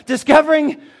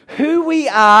discovering who we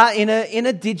are in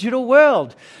a digital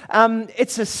world.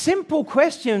 It's a simple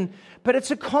question, but it's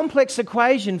a complex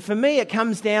equation. For me, it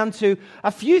comes down to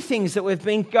a few things that we've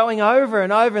been going over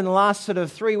and over in the last sort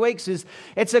of 3 weeks.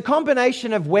 It's a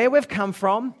combination of where we've come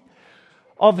from,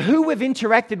 of who we've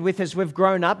interacted with as we've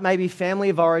grown up, maybe family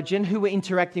of origin, who we're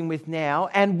interacting with now,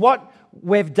 and what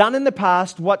we've done in the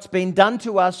past, what's been done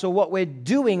to us, or what we're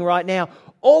doing right now.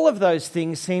 All of those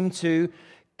things seem to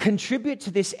contribute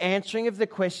to this answering of the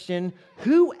question,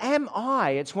 who am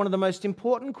I? It's one of the most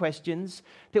important questions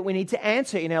that we need to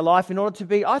answer in our life in order to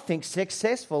be, I think,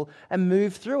 successful and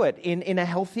move through it in a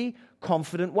healthy,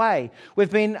 confident way.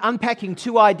 We've been unpacking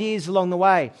 2 ideas along the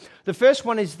way. The first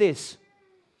one is this: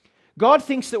 God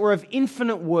thinks that we're of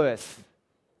infinite worth,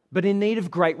 but in need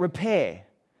of great repair.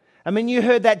 I mean, you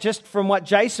heard that just from what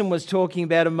Jason was talking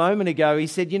about a moment ago. He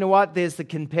said, you know what, there's the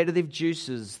competitive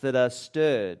juices that are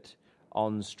stirred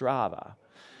on Strava.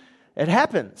 It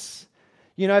happens.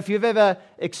 You know, if you've ever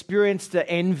experienced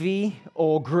envy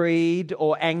or greed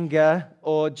or anger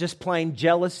or just plain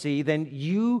jealousy, then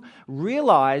you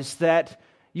realize that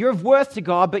you're of worth to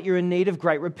God, but you're in need of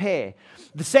great repair.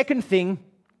 The second thing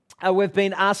we've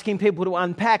been asking people to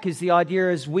unpack is the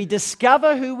idea as we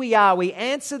discover who we are, we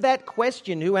answer that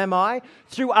question, who am I,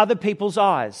 through other people's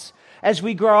eyes. As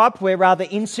we grow up, we're rather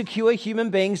insecure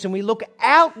human beings, and we look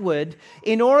outward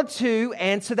in order to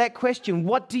answer that question.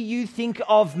 What do you think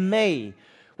of me?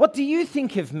 What do you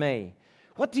think of me?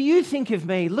 What do you think of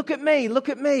me? Look at me, look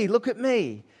at me, look at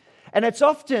me. And it's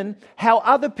often how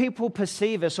other people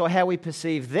perceive us or how we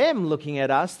perceive them looking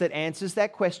at us that answers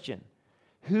that question.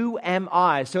 Who am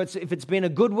I? So if it's been a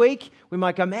good week, we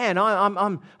might go, man,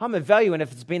 I'm of value. And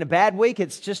if it's been a bad week,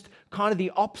 it's just kind of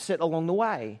the opposite along the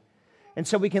way. And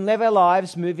so we can live our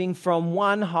lives moving from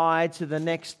one high to the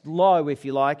next low, if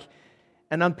you like,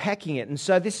 and unpacking it. And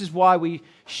so this is why we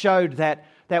showed that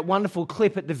wonderful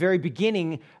clip at the very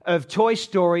beginning of Toy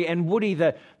Story and Woody.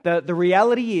 The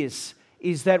reality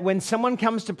is that when someone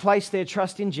comes to place their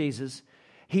trust in Jesus,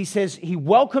 he says he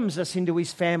welcomes us into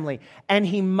his family and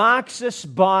he marks us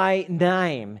by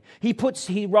name.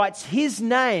 He writes his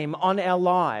name on our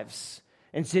lives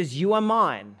and says, you are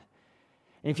mine.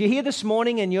 And if you're here this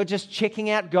morning and you're just checking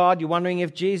out God, you're wondering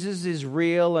if Jesus is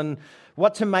real and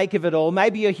what to make of it all,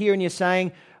 maybe you're here and you're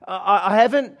saying, I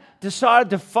haven't decided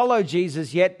to follow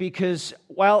Jesus yet because,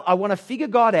 well, I want to figure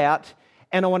God out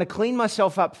and I want to clean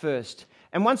myself up first.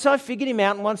 And once I've figured him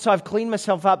out and once I've cleaned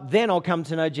myself up, then I'll come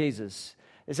to know Jesus.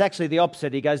 It's actually the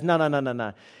opposite. He goes,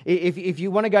 no. If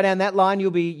you want to go down that line,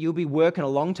 you'll be working a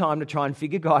long time to try and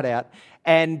figure God out.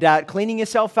 And cleaning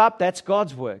yourself up, that's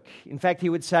God's work. In fact, he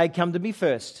would say, come to me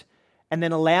first, and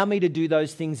then allow me to do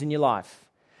those things in your life.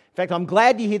 In fact, I'm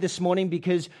glad you're here this morning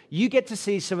because you get to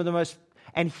see some of the most,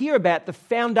 and hear about the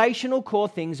foundational core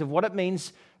things of what it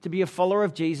means to be a follower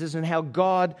of Jesus and how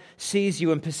God sees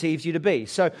you and perceives you to be.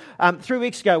 So 3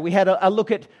 weeks ago, we had a look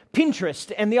at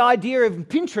Pinterest, and the idea of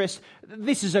Pinterest,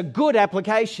 this is a good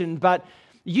application, but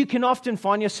you can often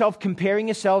find yourself comparing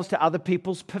yourselves to other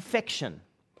people's perfection.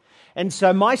 And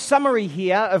so my summary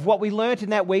here of what we learned in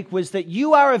that week was that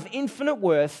you are of infinite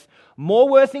worth, more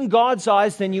worth in God's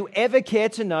eyes than you ever care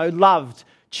to know, loved,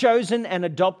 chosen, and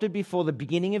adopted before the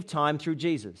beginning of time through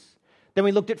Jesus. Then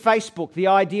we looked at Facebook, the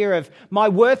idea of my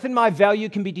worth and my value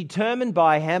can be determined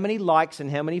by how many likes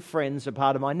and how many friends are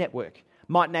part of my network.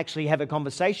 Mightn't actually have a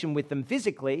conversation with them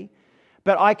physically,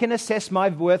 but I can assess my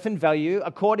worth and value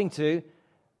according to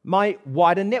my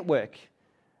wider network.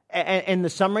 And the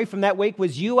summary from that week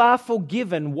was, you are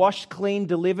forgiven, washed clean,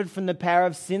 delivered from the power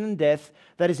of sin and death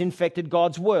that has infected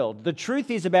God's world. The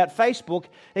truth is about Facebook,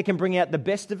 it can bring out the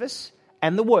best of us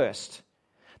and the worst.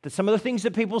 That some of the things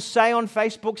that people say on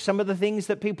Facebook, some of the things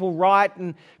that people write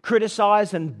and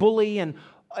criticize and bully, and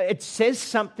it says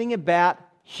something about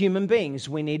human beings.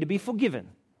 We need to be forgiven.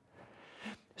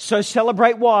 So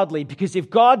celebrate wildly, because if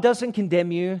God doesn't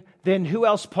condemn you, then who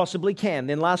else possibly can?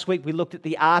 Then last week we looked at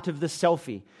the art of the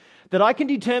selfie. That I can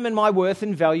determine my worth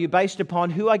and value based upon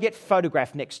who I get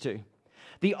photographed next to.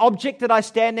 The object that I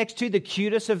stand next to, the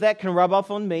cuteness of that can rub off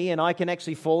on me, and I can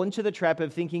actually fall into the trap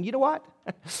of thinking, you know what?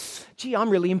 Gee, I'm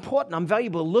really important. I'm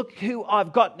valuable. Look who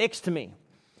I've got next to me.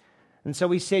 And so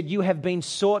we said, you have been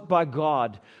sought by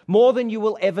God more than you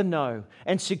will ever know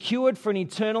and secured for an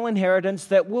eternal inheritance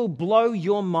that will blow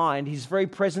your mind. His very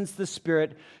presence, the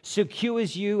Spirit,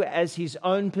 secures you as his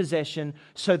own possession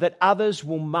so that others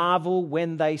will marvel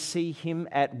when they see him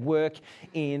at work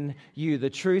in you. The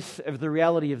truth of the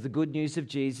reality of the good news of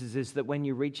Jesus is that when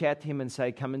you reach out to him and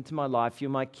say, come into my life,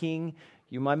 you're my king,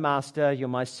 you're my master, you're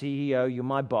my CEO, you're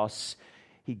my boss,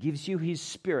 he gives you his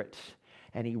Spirit.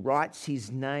 and he writes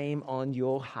his name on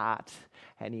your heart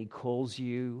and he calls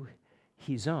you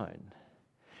his own.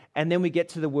 And then we get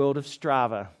to the world of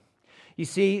Strava. You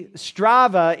see,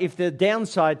 Strava, if the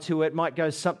downside to it might go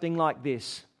something like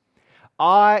this.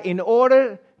 In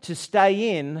order to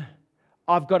stay in,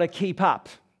 I've got to keep up.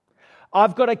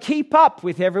 I've got to keep up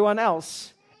with everyone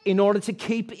else in order to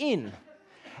keep in.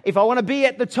 If I want to be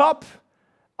at the top,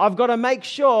 I've got to make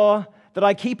sure that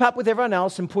I keep up with everyone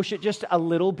else and push it just a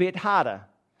little bit harder.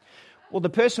 Well, the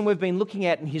person we've been looking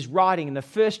at in his writing, in the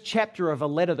first chapter of a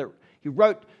letter that he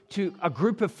wrote to a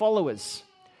group of followers,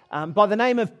 by the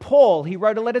name of Paul, he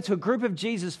wrote a letter to a group of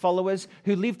Jesus followers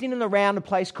who lived in and around a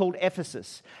place called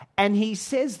Ephesus. And he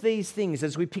says these things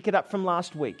as we pick it up from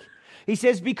last week. He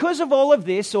says, because of all of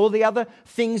this, all the other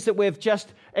things that we've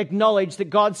just acknowledged that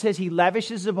God says he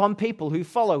lavishes upon people who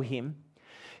follow him,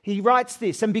 he writes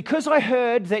this, and because I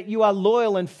heard that you are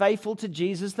loyal and faithful to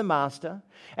Jesus the Master,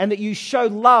 and that you show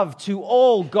love to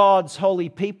all God's holy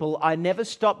people, I never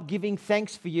stop giving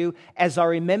thanks for you as I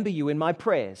remember you in my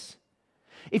prayers.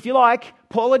 If you like,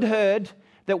 Paul had heard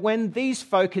that when these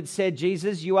folk had said,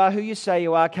 Jesus, you are who you say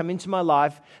you are, come into my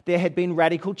life, there had been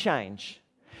radical change.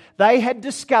 They had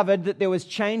discovered that there was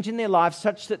change in their life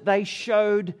such that they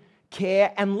showed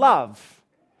care and love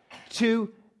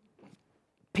to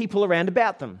people around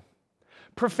about them.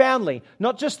 Profoundly,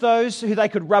 not just those who they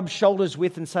could rub shoulders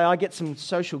with and say, I get some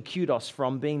social kudos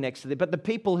from being next to them, but the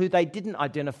people who they didn't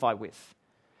identify with.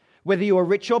 Whether you were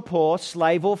rich or poor,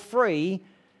 slave or free,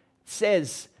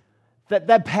 says that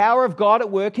the power of God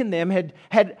at work in them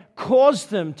had caused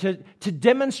them to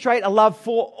demonstrate a love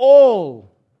for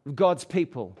all of God's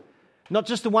people, not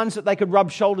just the ones that they could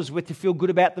rub shoulders with to feel good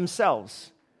about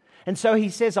themselves. And so he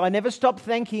says, I never stop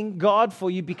thanking God for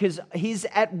you because he's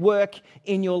at work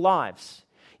in your lives.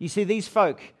 You see, these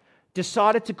folk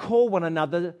decided to call one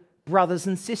another brothers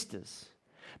and sisters.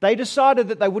 They decided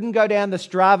that they wouldn't go down the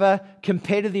Strava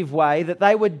competitive way, that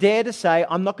they would dare to say,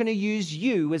 I'm not going to use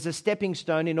you as a stepping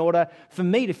stone in order for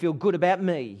me to feel good about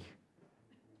me.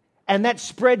 And that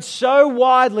spread so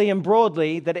widely and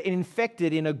broadly that it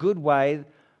infected in a good way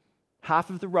half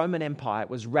of the Roman Empire.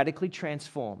 It was radically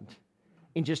transformed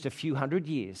in just a few hundred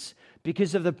years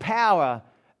because of the power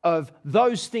of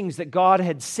those things that God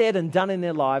had said and done in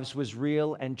their lives was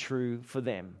real and true for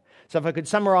them. So if I could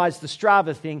summarize the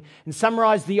Strava thing and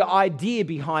summarize the idea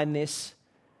behind this,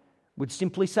 would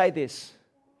simply say this.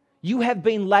 You have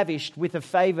been lavished with a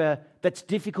favor that's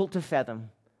difficult to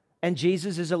fathom, and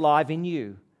Jesus is alive in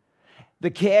you.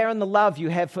 The care and the love you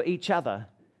have for each other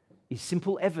is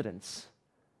simple evidence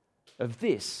of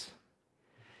this.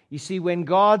 You see, when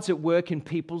God's at work in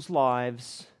people's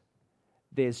lives,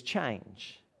 there's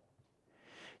change.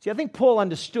 See, I think Paul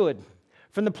understood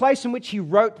from the place in which he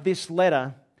wrote this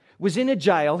letter was in a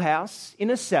jailhouse, in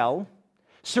a cell,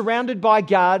 surrounded by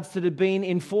guards that had been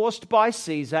enforced by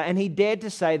Caesar, and he dared to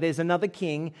say there's another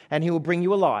king and he will bring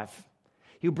you alive.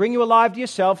 He'll bring you alive to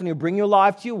yourself and he'll bring you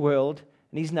alive to your world,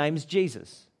 and his name's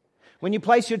Jesus. When you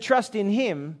place your trust in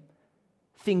him,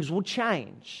 things will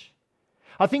change.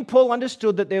 I think Paul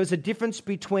understood that there was a difference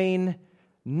between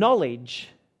knowledge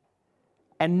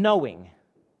and knowing.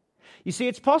 You see,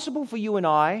 it's possible for you and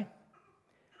I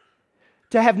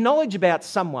to have knowledge about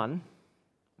someone,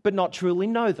 but not truly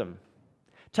know them.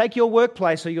 Take your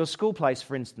workplace or your school place,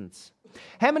 for instance.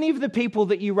 How many of the people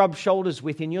that you rub shoulders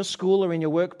with in your school or in your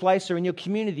workplace or in your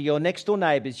community or next door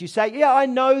neighbours, you say, yeah, I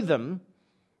know them,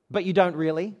 but you don't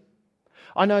really?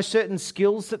 I know certain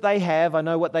skills that they have. I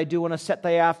know what they do on a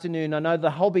Saturday afternoon. I know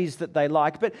the hobbies that they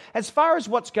like. But as far as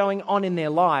what's going on in their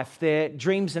life, their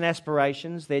dreams and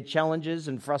aspirations, their challenges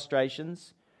and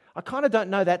frustrations, I kind of don't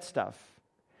know that stuff.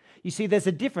 You see, there's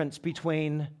a difference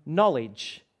between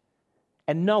knowledge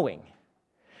and knowing.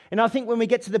 And I think when we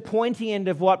get to the pointy end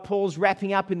of what Paul's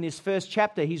wrapping up in this first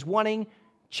chapter, he's wanting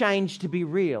change to be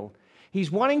real. He's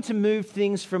wanting to move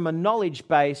things from a knowledge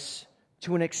base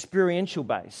to an experiential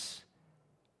base.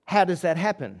 How does that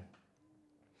happen?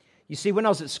 You see, when I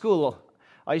was at school,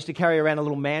 I used to carry around a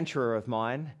little mantra of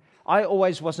mine. I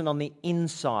always wasn't on the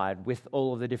inside with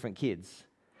all of the different kids.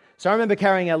 So I remember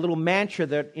carrying a little mantra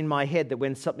that in my head that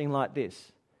went something like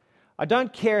this. I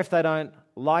don't care if they don't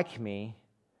like me,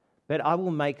 but I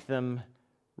will make them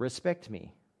respect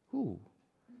me. Ooh.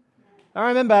 I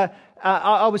remember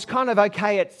I was kind of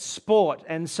okay at sport,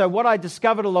 and so what I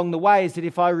discovered along the way is that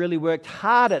if I really worked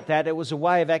hard at that, it was a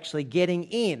way of actually getting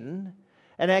in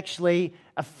and actually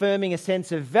affirming a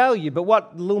sense of value. But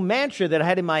what little mantra that I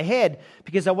had in my head,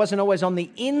 because I wasn't always on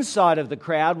the inside of the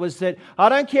crowd, was that I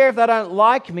don't care if they don't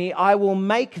like me, I will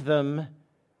make them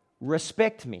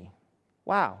respect me.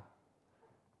 Wow.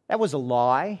 That was a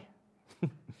lie.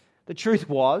 The truth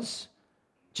was,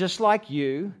 just like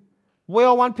you, we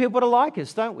all want people to like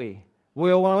us, don't we?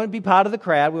 We all want to be part of the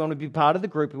crowd. We want to be part of the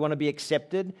group. We want to be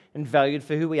accepted and valued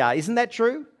for who we are. Isn't that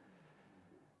true?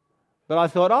 But I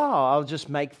thought, I'll just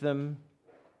make them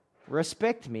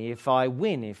respect me if I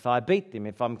win, if I beat them,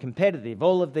 if I'm competitive,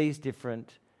 all of these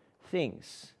different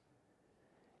things.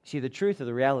 See, the truth of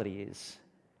the reality is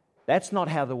that's not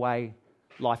how the way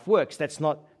life works. That's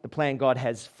not the plan God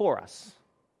has for us.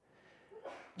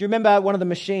 Do you remember one of the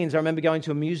machines? I remember going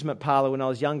to an amusement parlor when I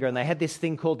was younger, and they had this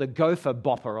thing called the Gopher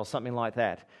Bopper or something like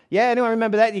that. Yeah, anyone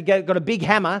remember that? You got a big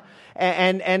hammer,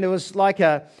 and it was like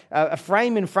a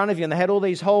frame in front of you, and they had all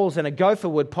these holes, and a gopher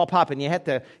would pop up, and you had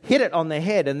to hit it on the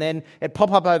head, and then it'd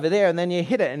pop up over there, and then you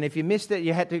hit it, and if you missed it,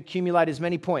 you had to accumulate as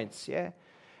many points, yeah?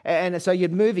 And so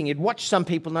you'd watch some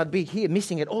people, and I'd be here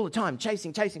missing it all the time,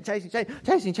 chasing.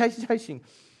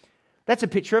 That's a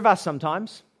picture of us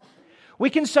sometimes. We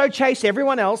can so chase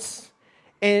everyone else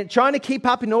and trying to keep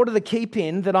up in order to keep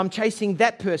in that I'm chasing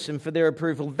that person for their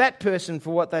approval, that person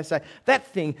for what they say, that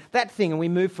thing, and we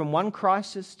move from one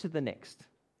crisis to the next.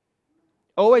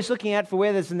 Always looking out for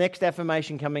where there's the next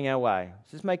affirmation coming our way.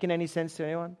 Is this making any sense to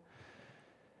anyone?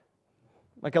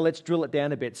 Okay, let's drill it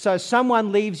down a bit. So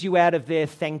someone leaves you out of their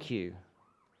thank you,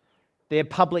 their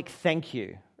public thank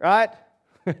you, right?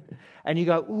 And you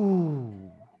go,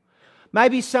 ooh.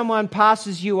 Maybe someone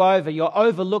passes you over, you're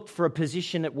overlooked for a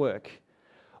position at work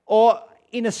or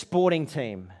in a sporting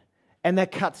team, and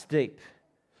that cuts deep.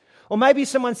 Or maybe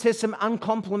someone says some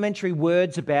uncomplimentary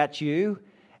words about you,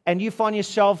 and you find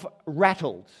yourself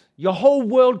rattled. Your whole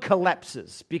world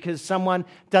collapses because someone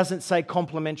doesn't say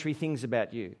complimentary things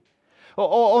about you.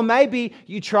 Or maybe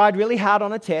you tried really hard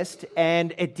on a test,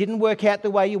 and it didn't work out the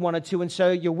way you wanted to, and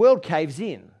so your world caves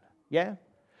in, yeah?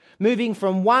 Moving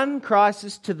from one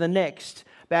crisis to the next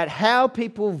about how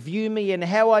people view me and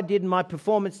how I did my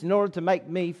performance in order to make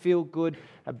me feel good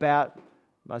about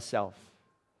myself.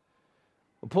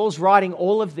 Well, Paul's writing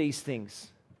all of these things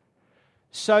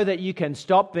so that you can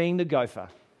stop being the gopher.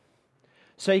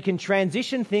 So you can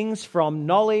transition things from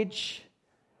knowledge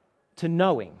to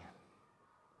knowing.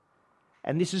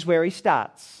 And this is where he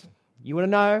starts. You want to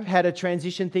know how to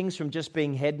transition things from just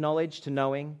being head knowledge to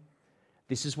knowing?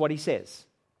 This is what he says.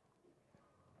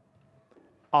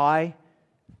 I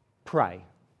pray.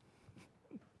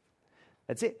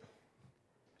 That's it.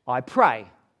 I pray.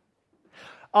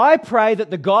 I pray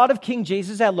that the God of King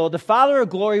Jesus our Lord, the Father of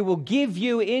glory, will give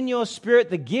you in your spirit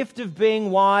the gift of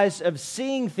being wise, of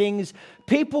seeing things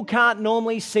people can't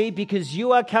normally see because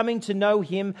you are coming to know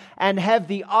Him and have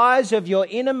the eyes of your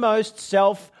innermost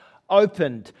self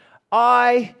opened.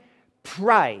 I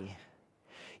pray.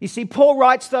 You see, Paul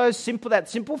writes that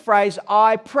simple phrase,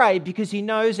 I pray, because he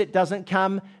knows it doesn't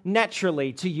come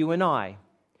naturally to you and I.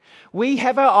 We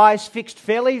have our eyes fixed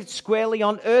fairly squarely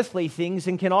on earthly things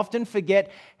and can often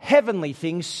forget heavenly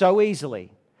things so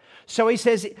easily. So he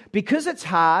says, because it's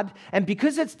hard and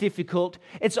because it's difficult,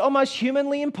 it's almost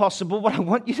humanly impossible. What I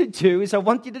want you to do is I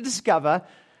want you to discover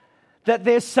that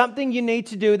there's something you need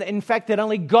to do, that in fact that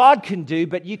only God can do,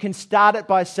 but you can start it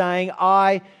by saying,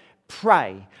 I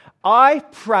pray. I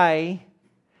pray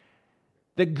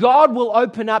that God will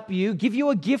open up you, give you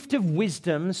a gift of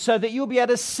wisdom so that you'll be able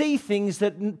to see things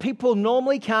that people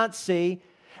normally can't see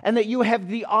and that you have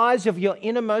the eyes of your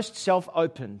innermost self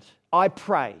opened. I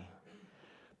pray.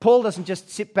 Paul doesn't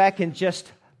just sit back and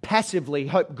just passively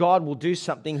hope God will do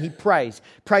something. He prays.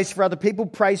 Prays for other people,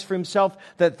 prays for himself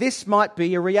that this might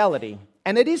be a reality.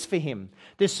 And it is for him.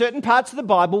 There's certain parts of the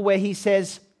Bible where he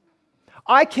says,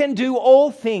 I can do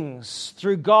all things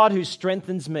through God who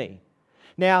strengthens me.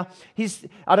 Now,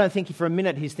 I don't think for a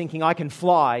minute he's thinking I can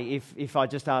fly if I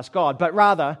just ask God, but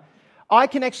rather, I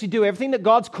can actually do everything that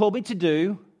God's called me to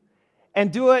do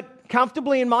and do it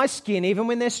comfortably in my skin, even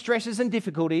when there's stresses and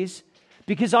difficulties,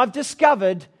 because I've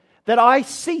discovered that I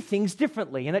see things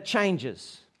differently and it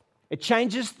changes. It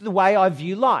changes the way I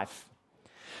view life.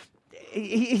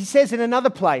 He says in another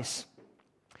place,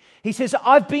 he says,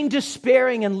 I've been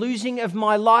despairing and losing of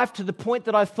my life to the point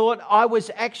that I thought I was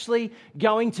actually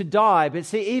going to die. But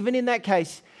see, even in that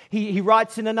case, he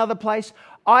writes in another place,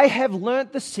 I have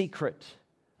learnt the secret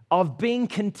of being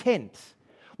content,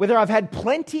 whether I've had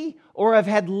plenty or I've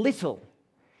had little.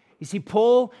 You see,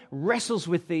 Paul wrestles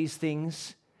with these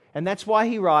things, and that's why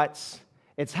he writes,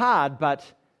 it's hard, but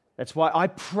that's why I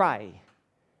pray.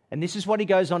 And this is what he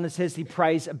goes on and says he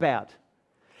prays about.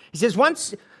 He says,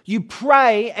 once you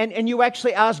pray and you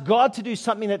actually ask God to do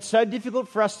something that's so difficult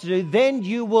for us to do, then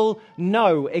you will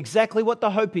know exactly what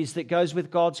the hope is that goes with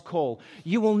God's call.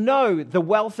 You will know the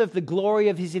wealth of the glory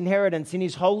of His inheritance in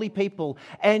His holy people,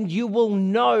 and you will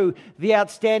know the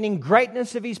outstanding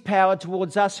greatness of His power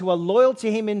towards us who are loyal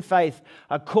to Him in faith,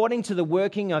 according to the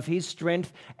working of His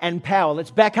strength and power.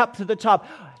 Let's back up to the top.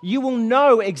 You will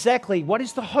know exactly what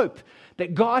is the hope,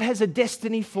 that God has a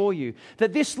destiny for you,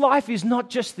 that this life is not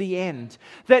just the end,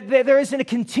 that there is a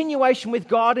continuation with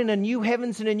God in a new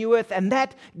heavens and a new earth, and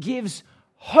that gives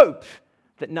hope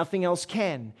that nothing else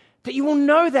can, that you will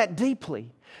know that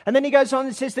deeply. And then he goes on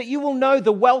and says that you will know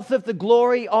the wealth of the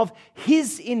glory of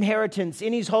His inheritance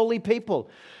in His holy people.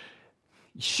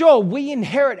 Sure, we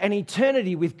inherit an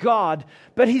eternity with God,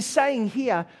 but he's saying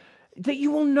here that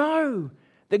you will know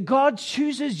that God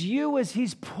chooses you as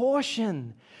His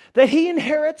portion, that He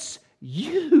inherits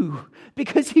you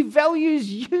because He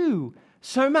values you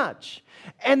so much.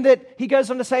 And that he goes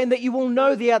on to say, and that you will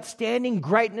know the outstanding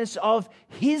greatness of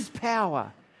His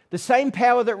power. The same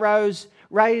power that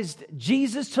raised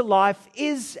Jesus to life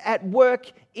is at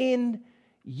work in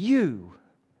you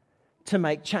to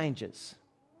make changes.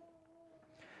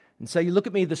 And so you look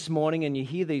at me this morning and you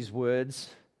hear these words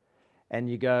and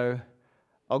you go,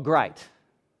 oh, great.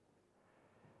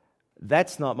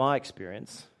 That's not my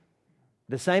experience.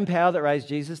 The same power that raised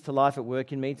Jesus to life at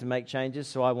work in me to make changes,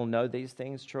 so I will know these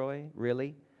things, Troy?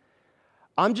 Really?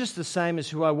 I'm just the same as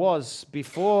who I was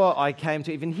before I came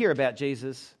to even hear about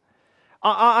Jesus.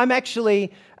 I'm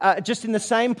actually just in the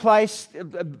same place,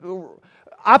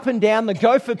 up and down the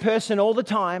gopher person all the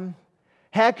time.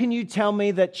 How can you tell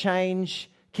me that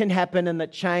change can happen and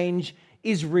that change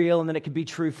is real and that it can be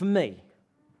true for me?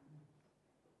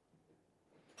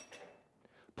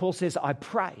 Paul says, I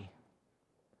pray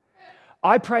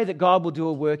that God will do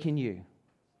a work in you.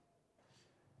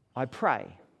 I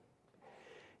pray.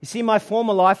 You see, in my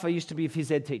former life, I used to be a phys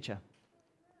ed teacher.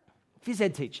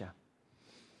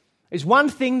 There's one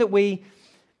thing that we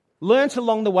learnt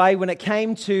along the way when it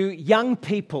came to young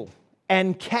people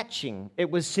and catching. It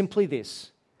was simply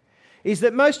this, is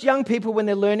that most young people, when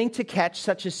they're learning to catch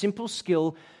such a simple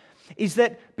skill, is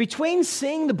that between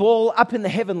seeing the ball up in the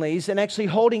heavenlies and actually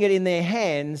holding it in their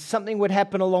hands, something would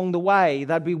happen along the way.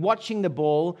 They'd be watching the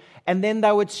ball and then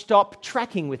they would stop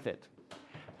tracking with it.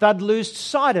 They'd lose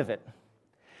sight of it.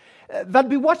 They'd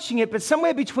be watching it, but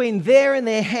somewhere between there and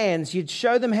their hands, you'd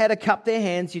show them how to cup their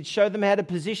hands, you'd show them how to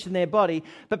position their body,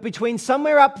 but between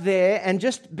somewhere up there and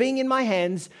just being in my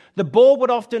hands, the ball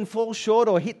would often fall short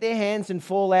or hit their hands and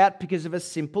fall out because of a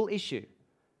simple issue: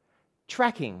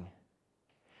 tracking.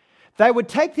 They would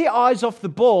take their eyes off the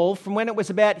ball from when it was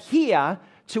about here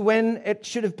to when it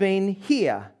should have been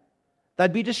here.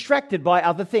 They'd be distracted by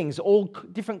other things, all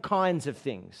different kinds of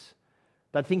things.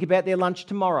 They'd think about their lunch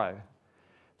tomorrow.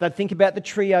 They'd think about the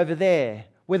tree over there,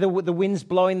 whether the wind's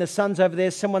blowing, the sun's over there,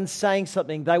 someone's saying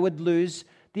something. They would lose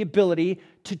the ability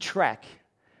to track.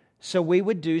 So we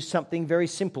would do something very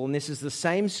simple, and this is the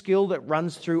same skill that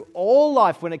runs through all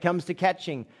life when it comes to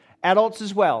catching. Adults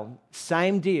as well,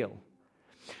 same deal.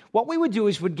 What we would do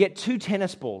is we'd get 2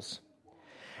 tennis balls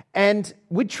and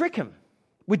we'd trick them.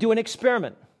 We'd do an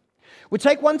experiment. We'd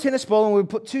take one tennis ball and we'd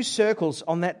put 2 circles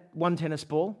on that one tennis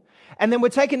ball. And then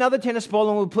we'd take another tennis ball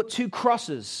and we'd put 2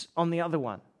 crosses on the other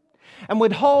one. And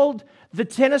we'd hold the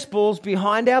tennis balls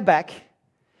behind our back.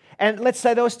 And let's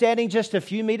say they were standing just a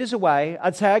few meters away.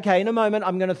 I'd say, okay, in a moment,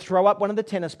 I'm going to throw up one of the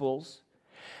tennis balls.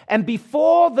 And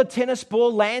before the tennis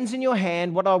ball lands in your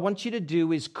hand, what I want you to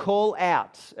do is call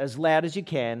out as loud as you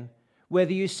can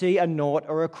whether you see a naught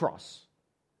or a cross.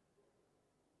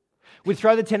 We'd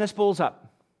throw the tennis balls up.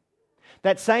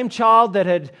 That same child that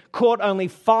had caught only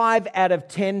 5 out of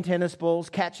 10 tennis balls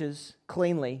catches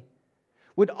cleanly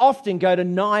would often go to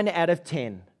 9 out of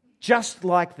 10, just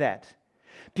like that,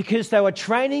 because they were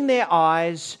training their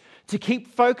eyes to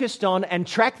keep focused on and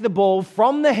track the ball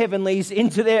from the heavenlies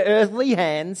into their earthly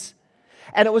hands.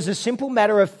 And it was a simple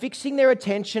matter of fixing their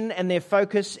attention and their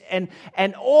focus and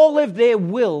all of their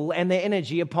will and their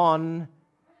energy upon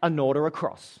a naught or a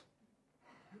cross.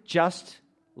 Just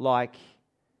like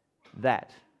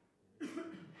that.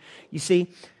 You see,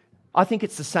 I think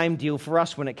it's the same deal for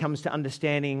us when it comes to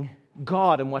understanding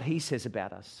God and what He says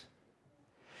about us.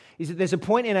 Is that there's a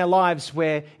point in our lives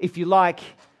where, if you like,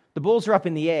 the balls are up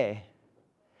in the air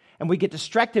and we get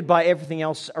distracted by everything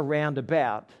else around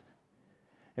about.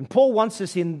 And Paul wants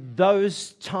us in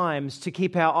those times to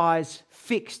keep our eyes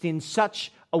fixed in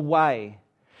such a way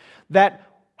that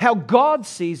how God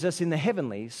sees us in the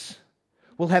heavenlies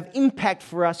will have impact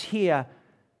for us here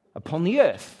upon the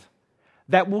earth,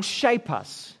 that will shape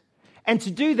us. And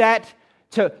to do that,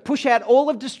 to push out all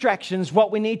of distractions,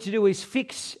 what we need to do is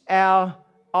fix our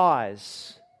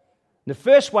eyes. And the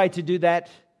first way to do that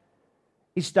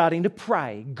is starting to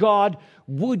pray. God,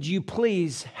 would you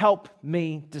please help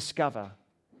me discover?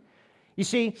 You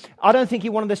see, I don't think he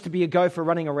wanted us to be a gopher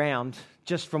running around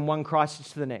just from one crisis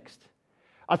to the next.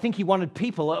 I think he wanted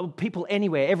people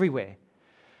anywhere, everywhere,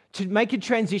 to make a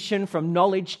transition from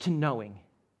knowledge to knowing.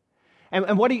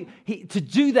 And what to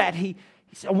do that, he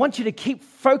said, I want you to keep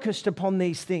focused upon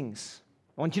these things.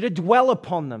 I want you to dwell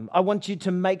upon them. I want you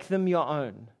to make them your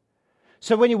own.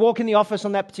 So when you walk in the office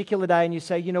on that particular day and you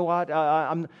say, you know what,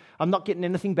 I'm not getting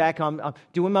anything back, I'm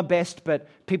doing my best, but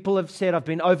people have said I've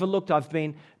been overlooked, I've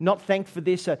been not thanked for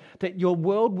this, that your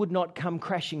world would not come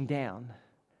crashing down.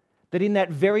 That in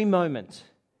that very moment,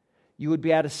 you would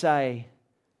be able to say,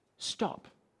 stop.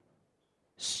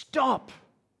 Stop.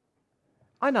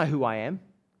 I know who I am.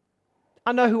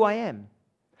 I know who I am.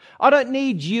 I don't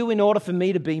need you in order for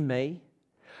me to be me.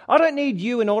 I don't need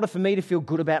you in order for me to feel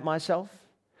good about myself.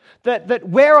 That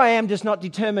where I am does not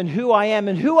determine who I am,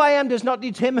 and who I am does not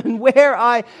determine where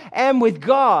I am with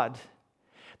God.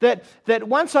 That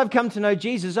once I've come to know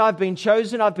Jesus, I've been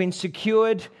chosen, I've been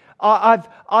secured,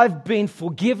 I've been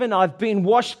forgiven, I've been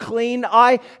washed clean,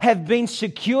 I have been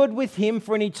secured with Him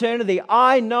for an eternity.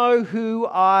 I know who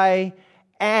I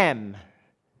am.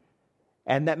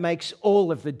 And that makes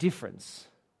all of the difference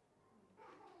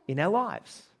in our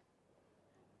lives.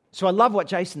 So I love what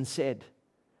Jason said.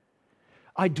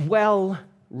 I dwell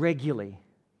regularly.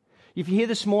 If you're here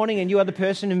this morning and you are the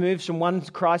person who moves from one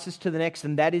crisis to the next,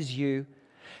 and that is you,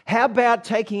 how about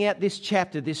taking out this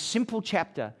chapter, this simple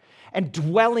chapter, and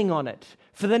dwelling on it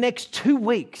for the next 2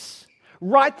 weeks?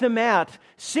 Write them out,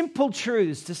 simple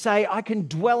truths to say, I can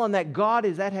dwell on that. God,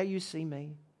 is that how you see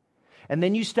me? And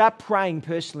then you start praying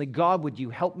personally, God, would you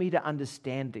help me to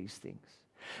understand these things?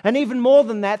 And even more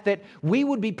than that, that we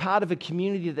would be part of a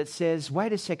community that says,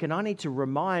 wait a second, I need to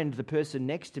remind the person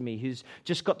next to me who's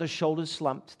just got the shoulders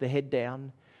slumped, the head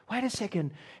down. Wait a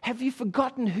second, have you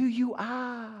forgotten who you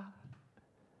are?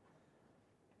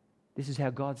 This is how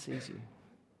God sees you.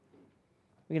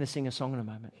 We're going to sing a song in a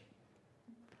moment.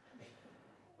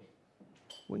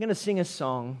 We're going to sing a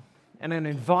song, and I'm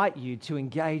going to invite you to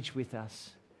engage with us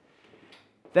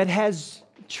that has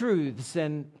truths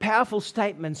and powerful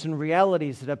statements and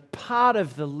realities that are part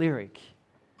of the lyric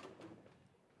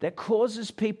that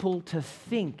causes people to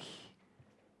think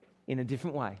in a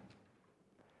different way.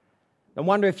 I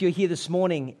wonder if you're here this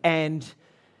morning and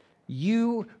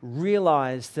you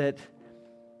realize that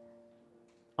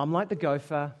I'm like the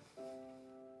gopher,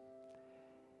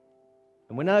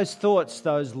 and when those thoughts,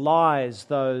 those lies,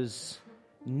 those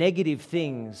negative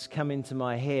things come into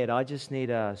my head, I just need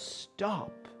to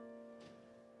stop.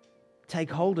 Take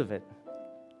hold of it.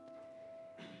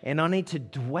 And I need to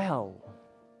dwell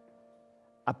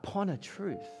upon a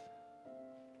truth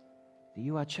that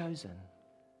you are chosen.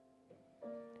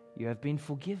 You have been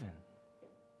forgiven.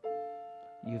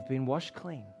 You have been washed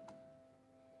clean.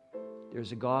 There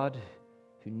is a God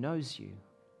who knows you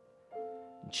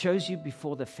and chose you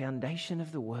before the foundation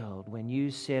of the world. When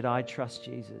you said, I trust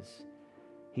Jesus,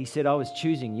 He said, I was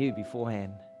choosing you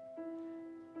beforehand.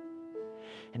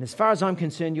 And as far as I'm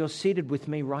concerned, you're seated with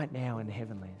me right now in the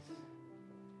heavenlies.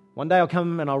 One day I'll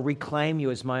come and I'll reclaim you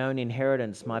as my own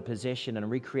inheritance, my possession, and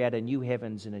recreate a new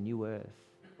heavens and a new earth.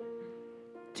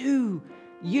 Do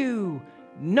you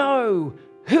know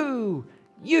who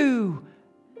you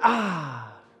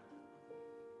are?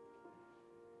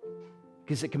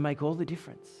 Because it can make all the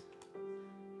difference.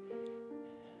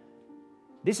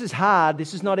 This is hard.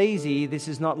 This is not easy. This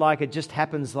is not like it just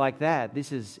happens like that.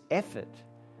 This is effort.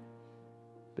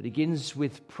 But it begins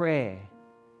with prayer,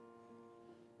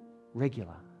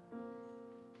 regular,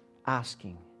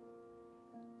 asking,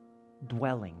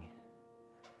 dwelling,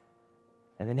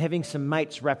 and then having some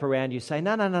mates wrap around you say,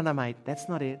 no, mate, that's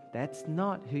not it. That's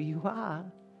not who you are.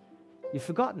 You've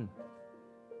forgotten.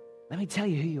 Let me tell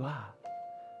you who you are.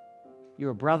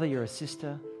 You're a brother, you're a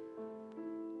sister.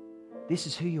 This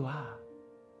is who you are.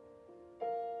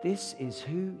 This is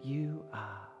who you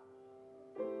are.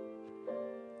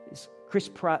 As Chris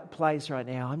plays right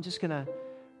now, I'm just going to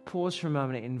pause for a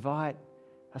moment and invite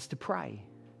us to pray.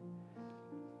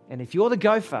 And if you're the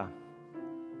gopher,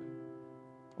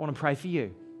 I want to pray for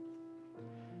you.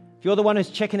 If you're the one who's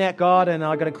checking out God and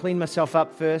I've got to clean myself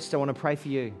up first, I want to pray for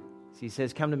you. So He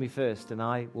says, come to me first, and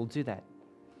I will do that.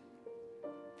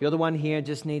 If you're the one here who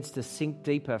just needs to sink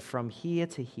deeper from here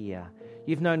to here,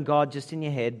 you've known God just in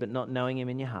your head but not knowing Him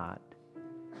in your heart,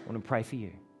 I want to pray for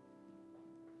you.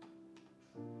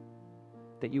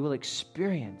 That you will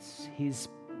experience His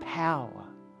power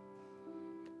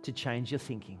to change your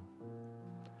thinking.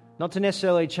 Not to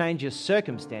necessarily change your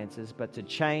circumstances, but to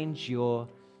change your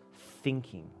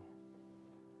thinking.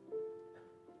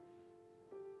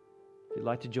 If you'd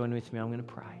like to join with me, I'm going to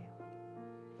pray.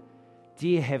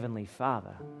 Dear Heavenly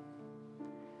Father,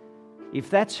 if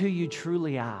that's who you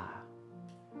truly are,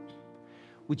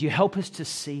 would you help us to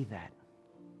see that?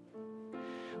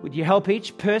 Would you help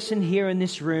each person here in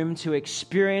this room to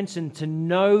experience and to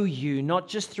know you, not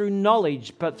just through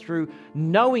knowledge, but through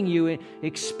knowing you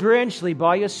experientially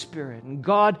by your Spirit? And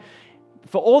God,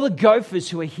 for all the gophers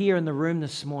who are here in the room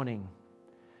this morning,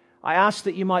 I ask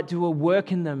that you might do a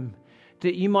work in them,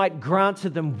 that you might grant to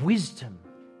them wisdom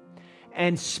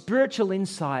and spiritual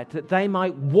insight, that they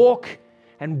might walk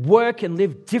and work and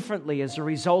live differently as a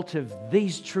result of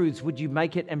these truths. Would you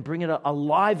make it and bring it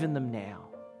alive in them now?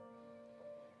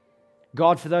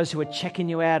 God, for those who are checking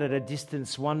you out at a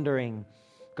distance, wondering,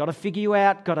 got to figure you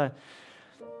out, got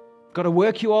to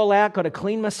work you all out, got to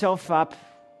clean myself up,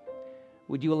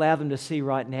 would you allow them to see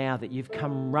right now that you've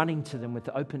come running to them with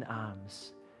open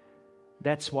arms?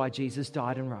 That's why Jesus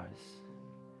died and rose.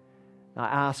 I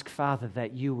ask, Father,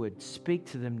 that you would speak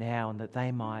to them now and that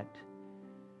they might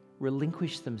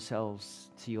relinquish themselves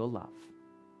to your love.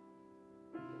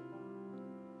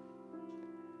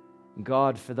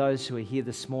 God, for those who are here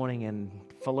this morning and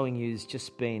following you has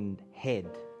just been head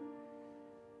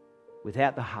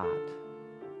without the heart,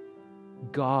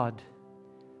 God,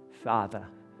 Father,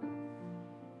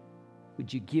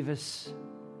 would you give us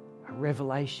a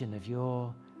revelation of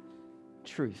your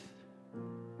truth?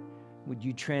 Would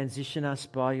you transition us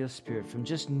by your Spirit from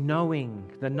just knowing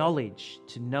the knowledge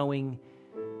to knowing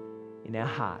in our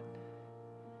heart?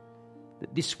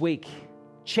 That this week,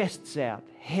 chests out,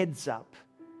 heads up,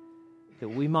 that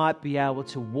we might be able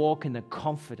to walk in the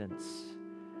confidence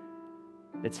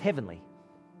that's heavenly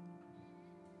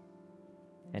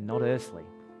and not earthly.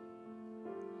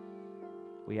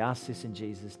 We ask this in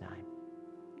Jesus' name.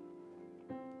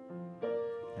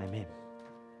 Amen.